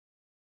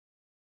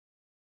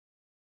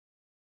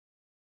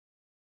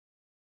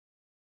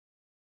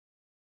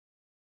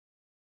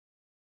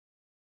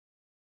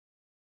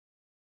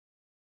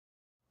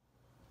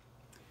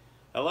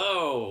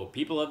Hello,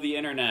 people of the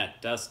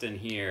internet, Dustin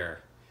here.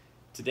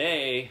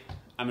 Today,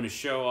 I'm going to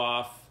show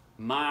off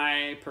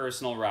my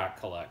personal rock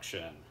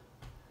collection.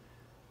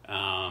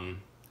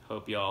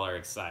 Hope you all are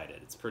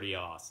excited. It's pretty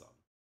awesome.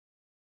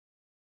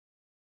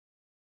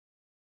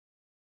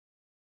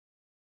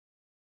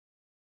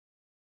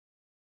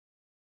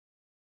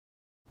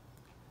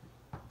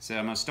 So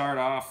I'm going to start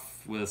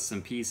off with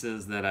some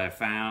pieces that I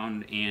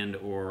found and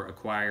or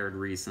acquired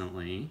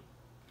recently.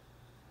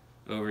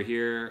 Over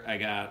here, I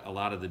got a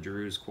lot of the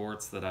Drew's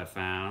quartz that I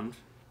found.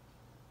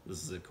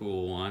 This is a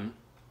cool one.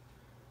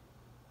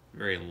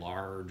 Very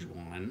large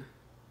one.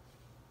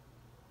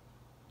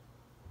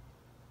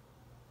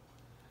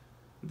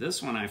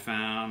 This one I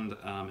found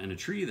in a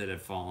tree that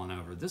had fallen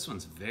over. This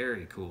one's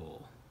very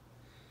cool.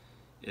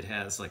 It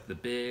has like the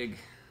big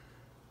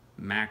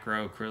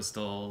macro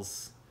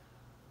crystals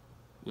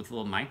with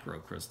little micro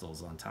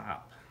crystals on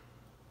top.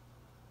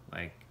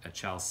 Like a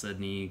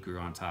chalcedony grew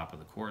on top of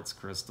the quartz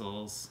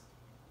crystals.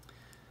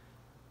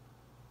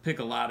 Pick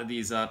a lot of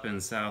these up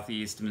in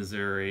southeast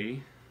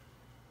Missouri.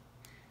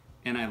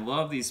 And I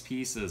love these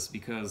pieces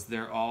because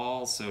they're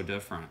all so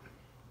different.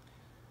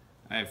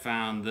 I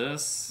found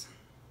this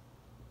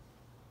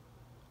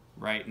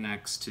right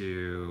next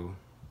to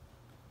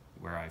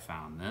where I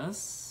found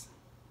this.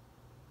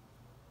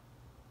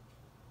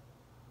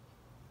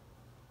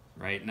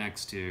 Right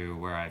next to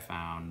where I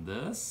found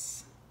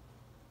this.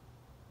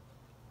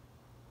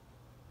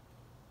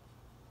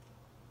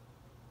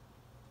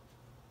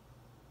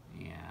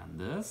 And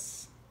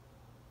this.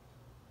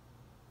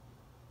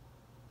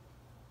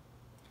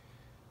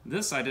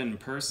 This I didn't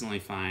personally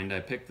find. I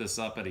picked this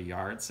up at a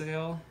yard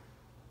sale,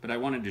 but I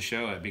wanted to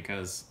show it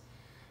because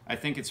I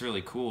think it's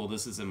really cool.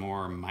 This is a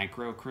more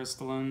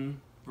microcrystalline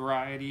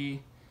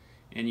variety,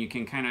 and you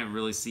can kind of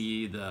really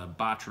see the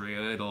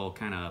botryoidal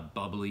kind of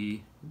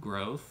bubbly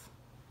growth.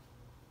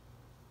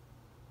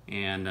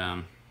 And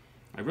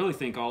I really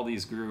think all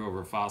these grew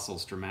over fossil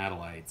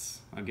stromatolites.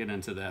 I'll get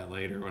into that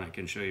later when I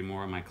can show you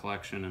more of my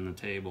collection in the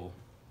table.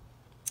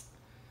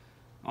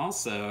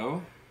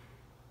 Also,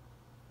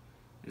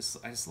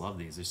 I just love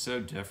these. They're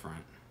so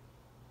different.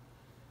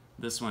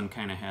 This one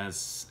kind of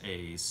has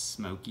a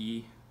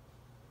smoky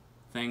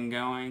thing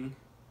going.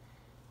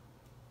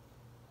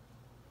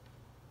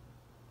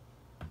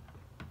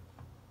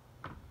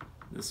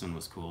 This one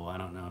was cool. I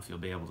don't know if you'll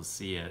be able to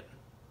see it.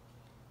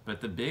 But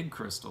the big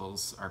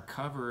crystals are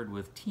covered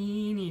with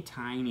teeny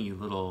tiny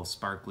little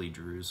sparkly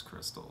Drew's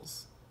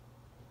crystals.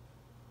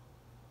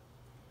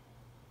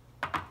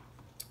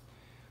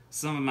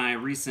 Some of my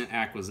recent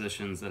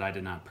acquisitions that I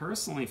did not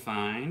personally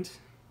find,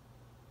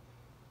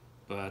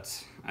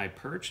 but I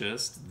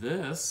purchased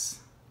this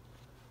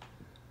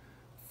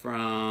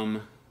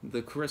from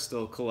the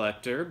crystal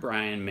collector,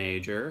 Brian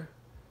Major.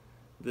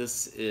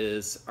 This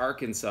is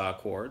Arkansas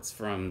quartz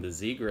from the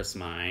Zegras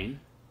mine.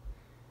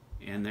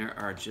 And there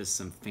are just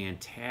some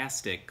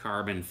fantastic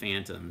carbon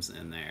phantoms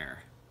in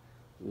there.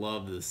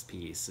 Love this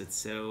piece. It's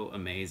so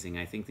amazing.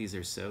 I think these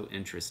are so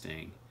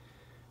interesting.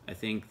 I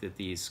think that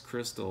these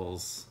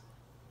crystals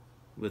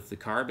with the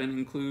carbon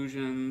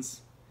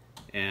inclusions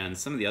and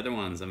some of the other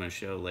ones I'm going to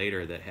show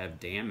later that have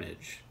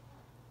damage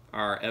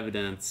are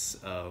evidence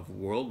of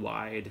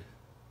worldwide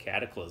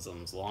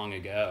cataclysms long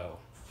ago.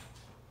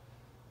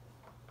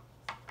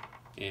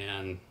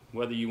 And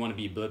whether you want to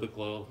be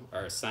biblical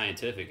or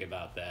scientific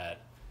about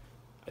that,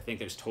 I think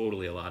there's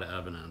totally a lot of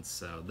evidence,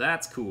 so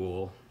that's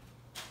cool.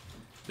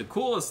 The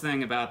coolest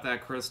thing about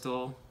that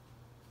crystal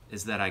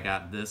is that I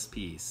got this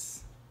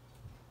piece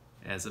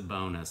as a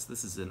bonus.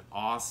 This is an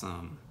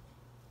awesome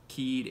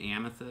keyed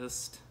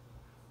amethyst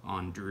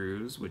on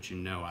Drew's, which you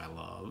know I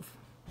love.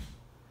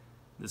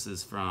 This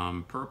is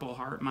from Purple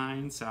Heart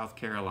Mine, South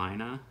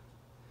Carolina.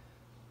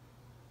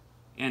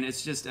 And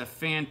it's just a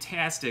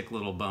fantastic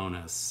little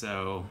bonus,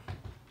 so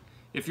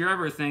if you're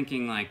ever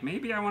thinking like,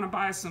 maybe I want to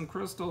buy some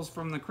crystals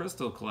from the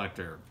crystal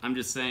collector, I'm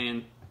just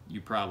saying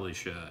you probably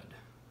should.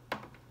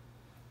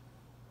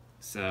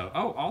 So,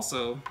 oh,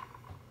 also,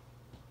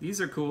 these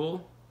are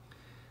cool.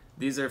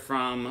 These are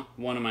from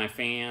one of my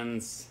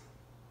fans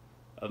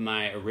of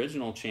my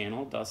original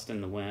channel, Dust in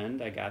the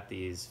Wind. I got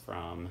these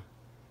from,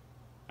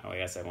 oh, I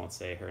guess I won't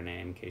say her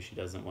name in case she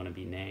doesn't want to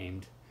be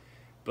named.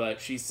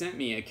 But she sent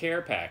me a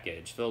care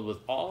package filled with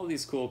all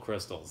these cool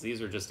crystals.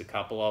 These are just a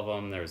couple of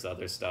them. There's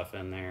other stuff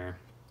in there.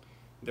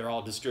 They're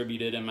all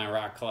distributed in my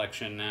rock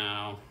collection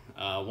now.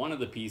 One of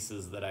the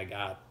pieces that I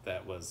got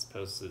that was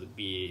supposed to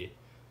be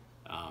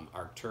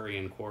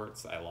Arcturian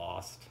quartz, I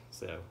lost.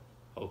 So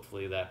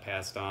hopefully that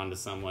passed on to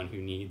someone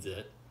who needs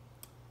it.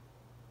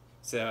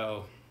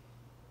 So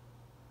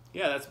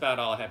yeah, that's about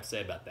all I have to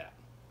say about that.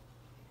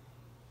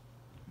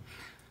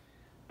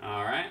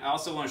 All right, I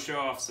also want to show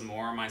off some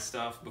more of my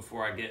stuff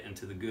before I get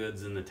into the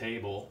goods in the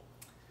table.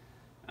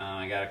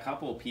 I got a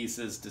couple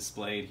pieces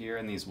displayed here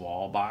in these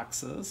wall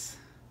boxes.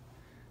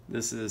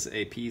 This is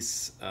a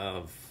piece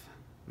of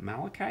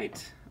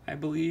malachite, I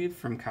believe,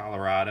 from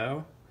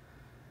Colorado.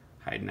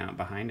 Hiding out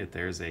behind it,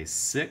 there's a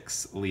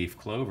 6-leaf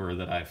clover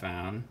that I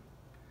found.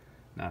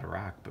 Not a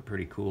rock, but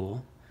pretty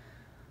cool.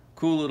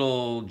 cool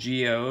little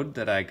geode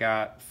that I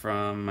got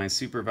from my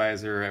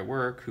supervisor at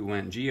work who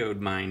went geode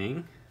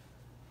mining.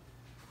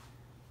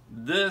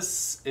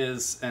 This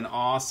is an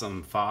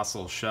awesome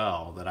fossil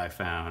shell that I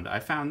found. I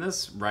found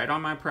this right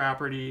on my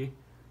property,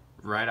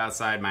 right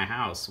outside my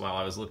house while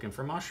I was looking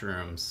for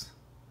mushrooms.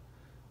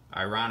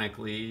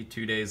 Ironically,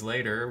 2 days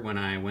later, when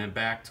I went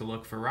back to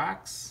look for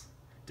rocks,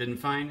 didn't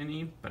find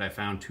any, but I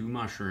found 2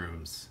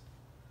 mushrooms.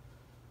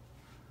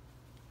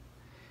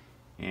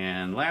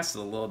 And last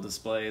of the little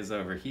displays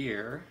over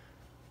here,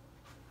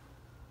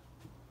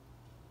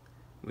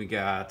 we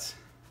got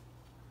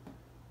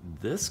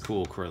this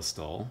cool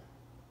crystal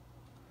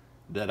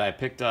that I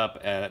picked up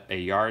at a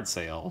yard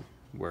sale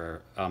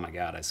where, oh my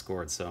god, I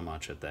scored so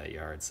much at that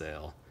yard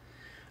sale.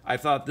 I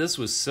thought this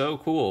was so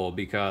cool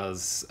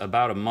because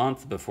about a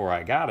month before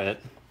I got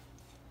it,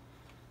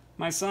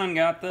 my son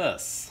got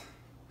this.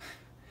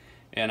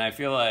 And I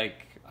feel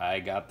like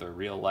I got the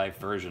real life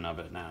version of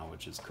it now,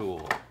 which is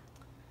cool.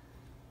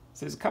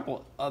 So there's a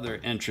couple other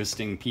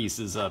interesting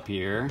pieces up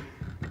here.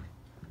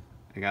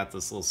 I got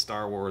this little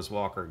Star Wars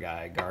walker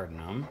guy guarding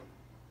them.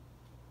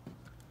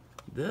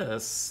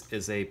 This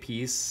is a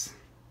piece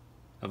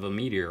of a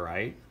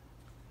meteorite.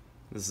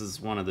 This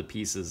is one of the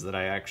pieces that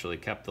I actually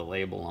kept the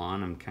label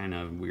on. I'm kind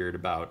of weird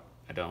about,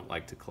 I don't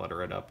like to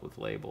clutter it up with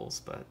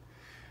labels, but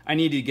I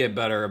need to get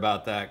better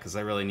about that because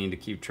I really need to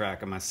keep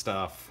track of my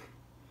stuff.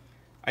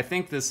 I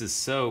think this is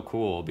so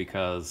cool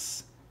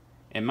because,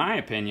 in my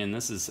opinion,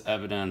 this is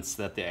evidence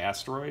that the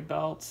asteroid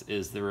belt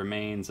is the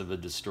remains of a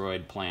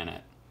destroyed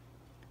planet.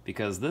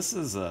 Because this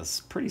is a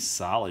pretty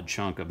solid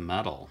chunk of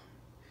metal.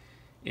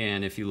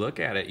 And if you look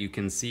at it, you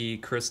can see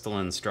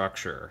crystalline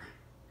structure.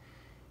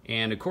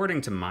 And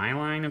according to my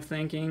line of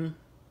thinking,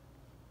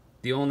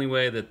 the only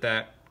way that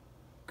that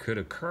could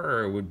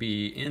occur would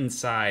be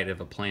inside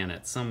of a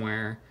planet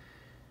somewhere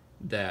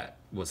that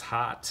was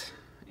hot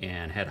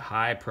and had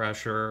high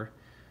pressure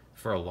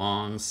for a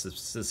long,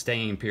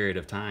 sustained period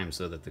of time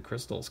so that the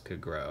crystals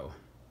could grow.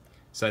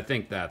 So I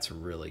think that's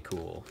really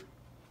cool.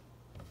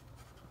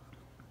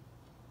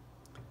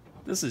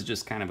 This is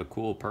just kind of a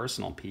cool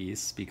personal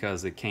piece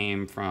because it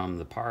came from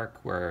the park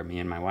where me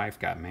and my wife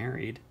got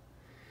married.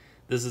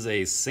 This is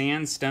a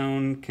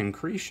sandstone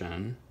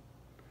concretion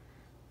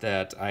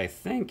that I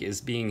think is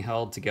being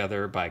held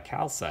together by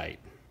calcite.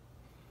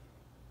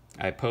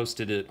 I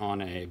posted it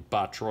on a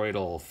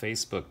botryoidal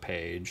Facebook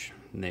page,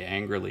 and they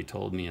angrily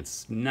told me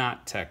it's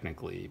not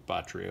technically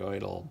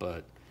botryoidal,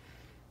 but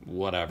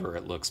whatever,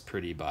 it looks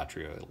pretty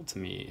botryoidal to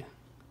me.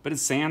 But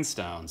it's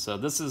sandstone, so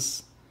this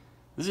is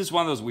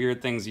one of those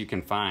weird things you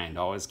can find.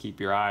 Always keep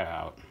your eye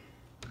out.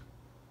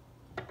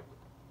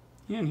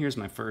 And here's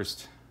my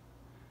first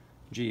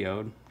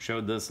geode.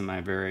 Showed this in my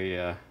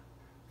very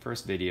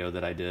first video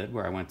that I did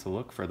where I went to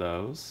look for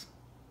those.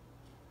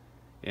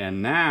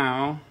 And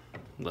now,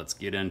 let's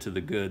get into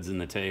the goods in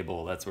the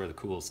table. That's where the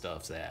cool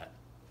stuff's at.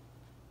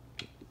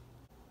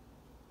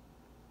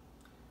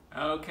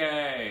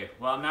 Okay,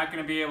 well, I'm not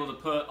going to be able to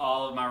put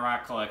all of my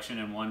rock collection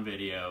in one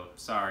video.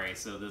 Sorry,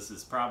 so this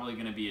is probably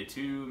going to be a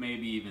 2,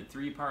 maybe even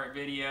 3-part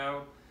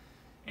video.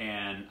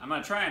 And I'm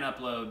going to try and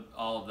upload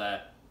all of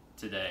that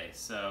today.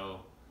 So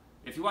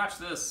if you watch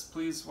this,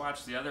 please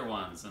watch the other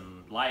ones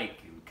and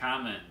like and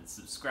comment and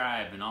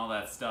subscribe and all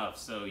that stuff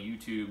so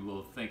YouTube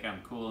will think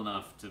I'm cool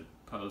enough to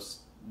post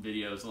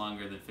videos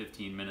longer than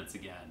 15 minutes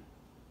again.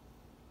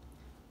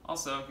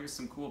 Also, here's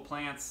some cool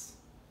plants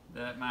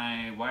that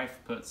my wife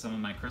put some of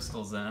my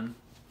crystals in.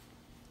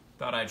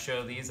 Thought I'd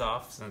show these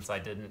off since I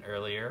didn't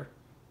earlier.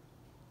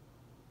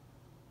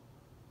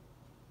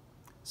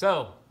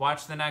 So,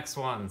 watch the next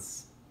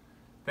ones.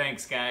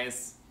 Thanks,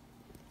 guys.